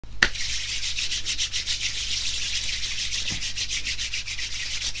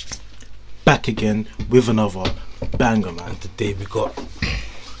back again with another banger, man. And today we got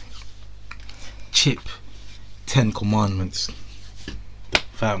Chip 10 Commandments.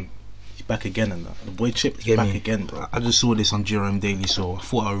 Fam, he's back again and that. The boy Chip is back again, bro. I just saw this on GRM Daily, so I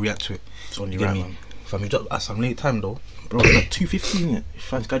thought I'd react to it. It's only right, man. Fam, he dropped at some late time though. Bro, like 2:50 in it.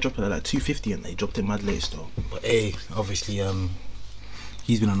 Fam, this guy dropped it at like 2:50 and he dropped it mad late still. But hey, obviously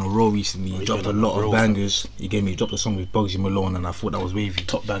he's been on a roll recently. He dropped a lot of bangers. He dropped a song with Bugsy Malone and I thought that was wavy.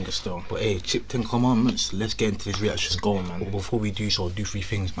 Top banger still. But hey, Chip 10 Commandments, let's get into this reaction. Let's go, man. But before we do so, do 3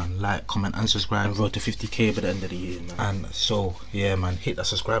 things, man. Like, comment and subscribe. And road to 50k by the end of the year, man. And so, yeah, man, hit that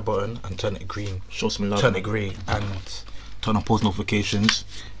subscribe button and turn it green. Show some love. Turn it grey and turn on post notifications.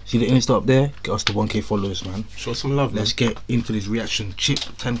 See the Insta up there? Get us to 1k followers, man. Show some love, man. Let's get into this reaction. Chip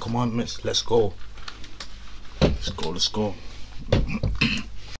 10 Commandments, let's go. Let's go, let's go.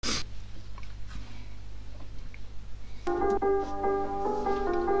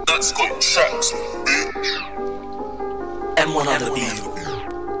 That's got tracks, bitch. M1 on the beat.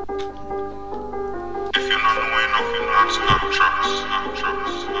 If you're not knowing nothing, that's got tracks.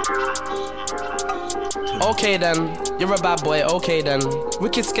 Okay then, you're a bad boy, okay then.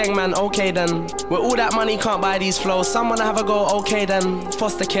 Wicked skeng man, okay then. With all that money can't buy these flows. Someone have a go, okay then.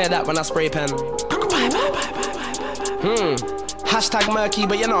 Foster care that when I spray pen. Hashtag murky,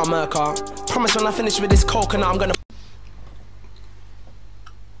 but you're not a murker. Promise when I finish with this coconut, I'm gonna.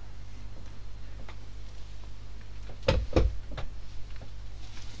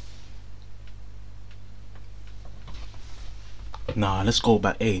 Nah, let's go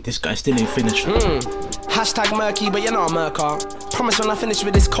back. Hey, this guy still ain't finished. Hashtag murky, but you're not a murker. Promise when I finish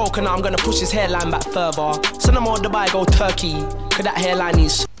with this coconut, I'm gonna push his hairline back further. So no more Dubai, go Turkey. Cause that hairline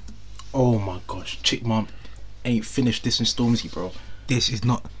is. Oh my gosh, Chick Mom ain't finished this in Stormzy, bro. This is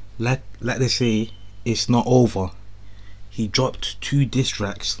not, like they say, it's not over. He dropped 2 diss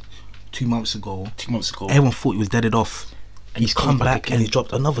tracks 2 months ago. 2 months ago. Everyone thought he was deaded off. And he's come back and he's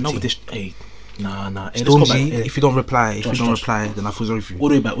dropped another diss. Hey. Nah. Hey, Stormzy, if you don't reply, then I feel sorry for you. All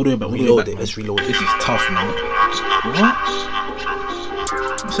the way back. Reload it. Let's reload it. This is tough, man. What?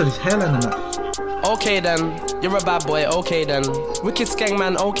 You said his hairline and that. Okay then, you're a bad boy, okay then. Wicked skeng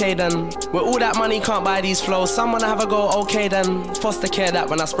man, okay then. With all that money can't buy these flows. Someone have a go, okay then. Foster care that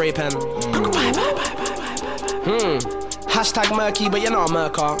when I spray pen. Hashtag murky, but you're not a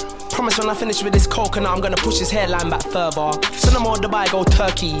murker. Promise when I finish with this coconut, I'm gonna push his hairline back further. So no more Dubai, go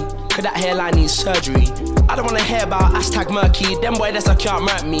Turkey. Cause that hairline needs surgery. I don't wanna hear about hashtag murky. Them boy that's a can't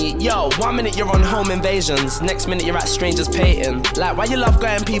murk me. Yo, 1 minute you're on home invasions, next minute you're at strangers painting. Like why you love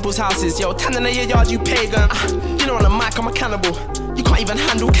going people's houses? Yo, tanning in your yard, you pagan. You know on the mic I'm a cannibal. You can't even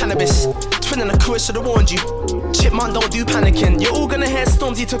handle cannabis. Twinning a crew should've warned you. Chipmunk don't do panicking. You're all gonna hear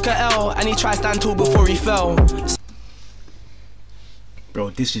Stormzy took a L and he tried stand tall before he fell.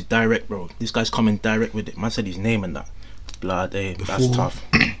 Bro, this is direct, bro. This guy's coming direct with it. Man said his name and that. Blood, hey, that's tough.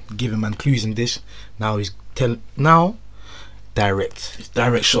 Giving man clues in this. Now he's direct. It's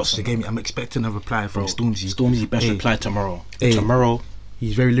direct shots. I'm expecting a reply from Stormzy. Stormzy best reply tomorrow. Hey, tomorrow.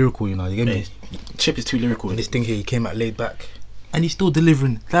 He's very lyrical, you know. You get me? Chip is too lyrical. And this thing here, he came out laid back. And he's still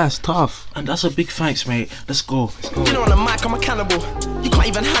delivering. That's tough. And that's a big thanks, mate. Let's go. Let's go. You know on the mic I'm a cannibal. You can't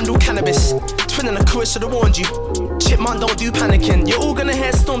even handle cannabis. Twinning a crew should've warned you. Chipmunk don't do panicking. You're all gonna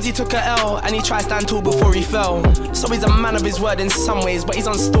hear Stormzy took a L and he tried stand tall before he fell. So he's a man of his word in some ways, but he's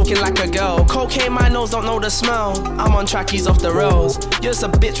on stalking like a girl. Cocaine, my nose don't know the smell. I'm on track, he's off the rails. You're just a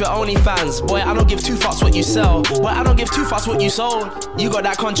bitch with only fans. Boy, I don't give 2 fucks what you sell. Boy, I don't give 2 fucks what you sold. You got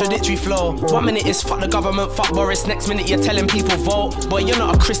that contradictory flow. 1 minute is fuck the government, fuck Boris. Next minute you're telling people vote. Boy, you're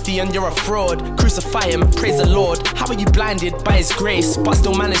not a Christian, you're a fraud. Crucify him, praise the Lord. How are you blinded by his grace, but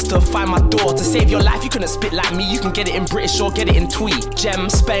still managed to find my door? To save your life, you couldn't spit like me. You can get it in British or get it in tweet. Gem,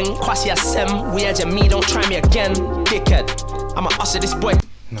 speng, kwasi asem. We edge me, don't try me again. Dickhead, I'ma usher this boy.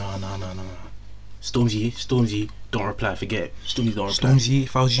 No. Stormzy, don't reply, forget it. Stormzy, don't reply. Stormzy,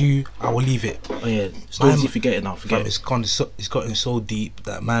 if I was you, I will leave it. Oh yeah, Stormzy, forget it now, forget it. It's gotten so deep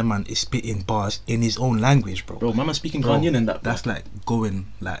that my man is spitting bars in his own language, bro. Bro, my man's speaking Ghanaian and that, bro. That's like going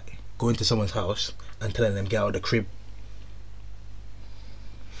to someone's house and telling them get out of the crib.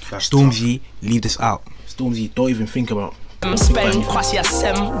 That's Stormzy, leave this out. Stormzy, don't even think about. Speng, kwasi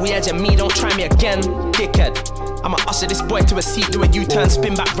asem. We edge me, don't try me again. Dickhead, I'ma usher this boy to a seat, do a U-turn,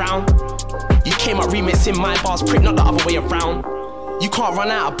 spin back round. You came up remixing my bars, prick, not the other way around. You can't run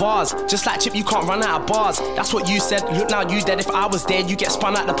out of bars. Just like Chip, you can't run out of bars. That's what you said. Look now, you dead. If I was dead, you get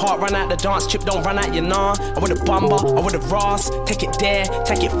spun out the park, run out the dance. Chip, don't run out your nah. I would have bumba, I would have Ross. Take it there,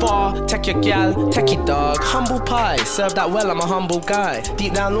 take it far. Take your gal, take it dog. Humble pie, serve that well, I'm a humble guy.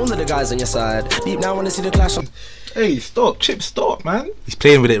 Deep down, all of the guys on your side. Deep down, wanna see the clash on. Hey, stop, Chip, stop, man. He's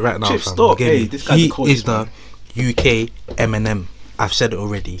playing with it right now, Chip, fam. stop. Again, Hey, this guy's he the coach, is man. the UK Eminem. I've said it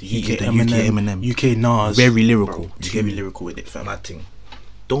already. He is the UK Eminem. UK Nas. Very lyrical. Bro, very lyrical with it, fam. Mad thing.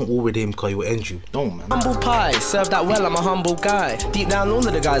 Don't war with him, cause he will end you. Don't, man. Humble pie, serve that well, I'm a humble guy. Deep down, all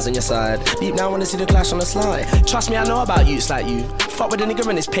of the guys on your side. Deep down, wanna see the clash on the slide. Trust me, I know about youths like you. Fuck with a nigga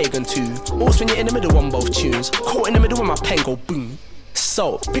and it's pagan too. Always when you're in the middle on both tunes. Caught in the middle when my pen go boom.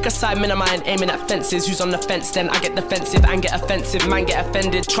 So, pick a side, men of mine aiming at fences. Who's on the fence then? I get defensive and get offensive. Man get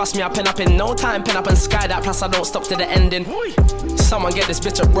offended. Trust me, I pen up in no time. Pen up and sky that. Plus I don't stop to the ending. Someone get this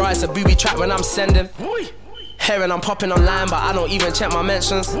bitch a bra. It's a booby trap when I'm sending. Hearing I'm popping online, but I don't even check my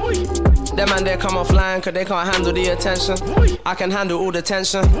mentions. Them man they come offline, cause they can't handle the attention. I can handle all the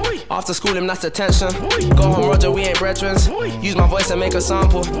tension. After school him, that's the tension. Go home, Roger, we ain't brethren. Use my voice and make a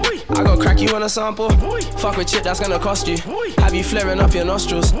sample. I gon' crack you on a sample. Fuck with Chip, that's gonna cost you. Have you flaring up your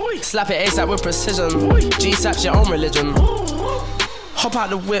nostrils. Slap it ASAP with precision. G-Sap's your own religion. Hop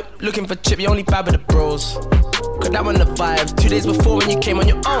out the whip, looking for Chip, you only bad with the bros. Cause that one the vibe. 2 days before when you came on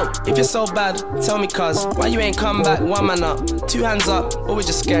your own. If you're so bad, tell me cuz. Why you ain't come back? One man up, 2 hands up, or we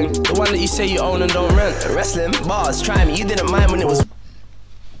just gang. The one that you say you own and don't rent. Wrestling, bars, try me. You didn't mind when it was.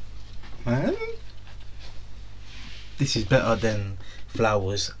 Man. This is better than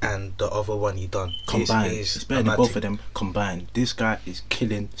Flowers and the other one you done. Combined. This is It's better than both of them combined. This guy is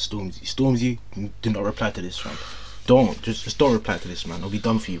killing Stormzy. Stormzy, do not reply to this, fam. Don't. Just don't reply to this, man. It'll be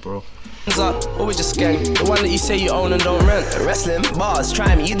done for you, bro. Hands up, or we just gang. The one that you say you own and don't rent. Wrestling, bars,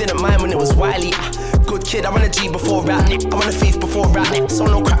 try me. You didn't mind when it was Wiley. Good kid, I run a G before rap. I run a thief before rap. So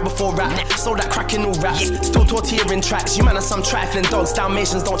no crack before rap. So that crack in all raps. Still tortilla in tracks. You man are some trifling dogs.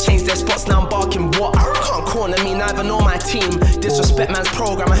 Dalmatians don't change their spots. Now I'm barking what? Can't corner me, neither nor my team. Disrespect man's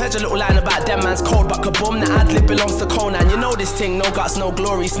program. I heard your little line about them man's cold, but kaboom, the ad-lib belongs to Conan. You know this thing, no guts, no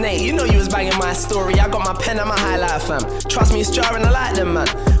glory. Snake, you know you was banging my story. I got my pen and my highlight, fam. Trust me, it's jarring, I like them, man.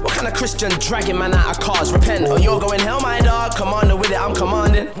 What kind of Christian dragging man out of cars? Repent, or you're going hell, my dog. Commander with it, I'm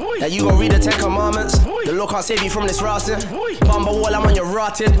commanding. Now you gon' read the 10 commandments. The Lord can't save you from this rotting. Bamba wall, I'm on your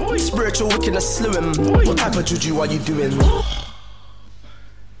rotted. Spiritual wickedness slew him. What type of juju are you doing?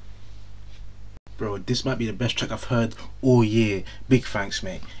 Bro, this might be the best track I've heard all year. Big thanks,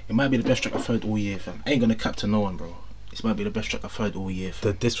 mate. It might be the best track I've heard all year, fam. I ain't gonna cap to no one, bro. This might be the best track I've heard all year,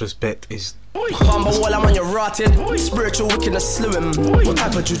 fam. The disrespect is. Bamba wall, I'm on your rotted. Spiritual wickedness slew him. What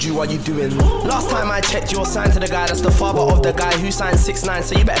type of juju are you doing? Last time I checked, you're signed to the guy that's the father of the guy who signed 6ix9ine.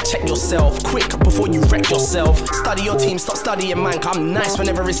 So you better check yourself quick before you wreck yourself. Study your team, stop studying man. I'm nice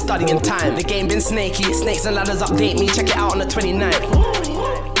whenever it's studying time. The game been snaky. Snakes and ladders update me. Check it out on the 29th.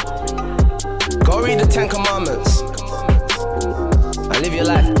 Go read the 10 commandments and live your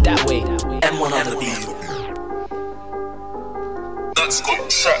life that way. M1 on the beat. That's got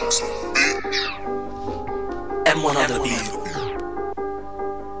tracks, bitch. M1 on the beat.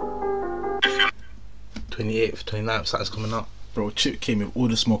 28th, 29th, something's coming up. Bro, Chip came with all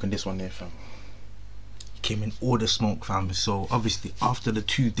the smoke in this one there, fam. Came in all the smoke, fam. So obviously after the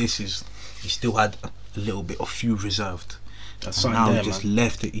 2 disses, he still had a little bit of few reserved. That's And something now there, he just man.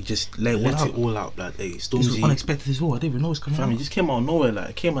 left it. He just let It all out, blood. Hey, This was Stormzy. unexpected as well. I didn't even know it was coming Fam, out. he just came out of nowhere, like,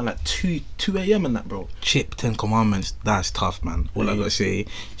 it came at like 2 AM and that, bro. Chip, 10 commandments. That's tough, man. All I Yeah. gotta say,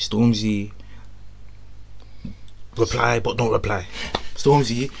 Stormzy, reply but don't reply.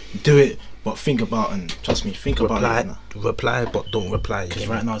 Stormzy, do it, but think about and trust me, think about it. Reply but don't reply. Because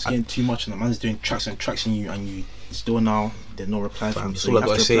right now it's getting too much and the man's doing tracks and tracks and you still now there's no reply from you. That's So all you I have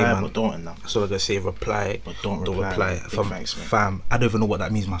gotta to say, reply, man. but don't and that. That's all I gotta say. Reply But don't reply. Big thanks, man. Fam, I don't even know what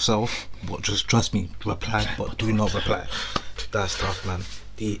that means myself, but just trust me. Reply but do not reply. That's tough, man.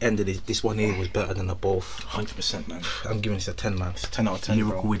 The end of this one here was better than the both. 100%, man. I'm giving this a 10, man. It's 10 out of 10,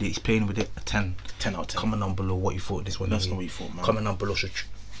 Lyrical bro. with it, he's playing with it, a 10. 10 out of 10. Comment down below what you thought of this one. That's here. not what you thought, man. Comment down below, should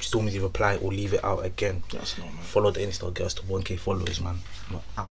Stormzy reply or leave it out again. That's not, man. Follow the Insta, get us to 1K followers, man.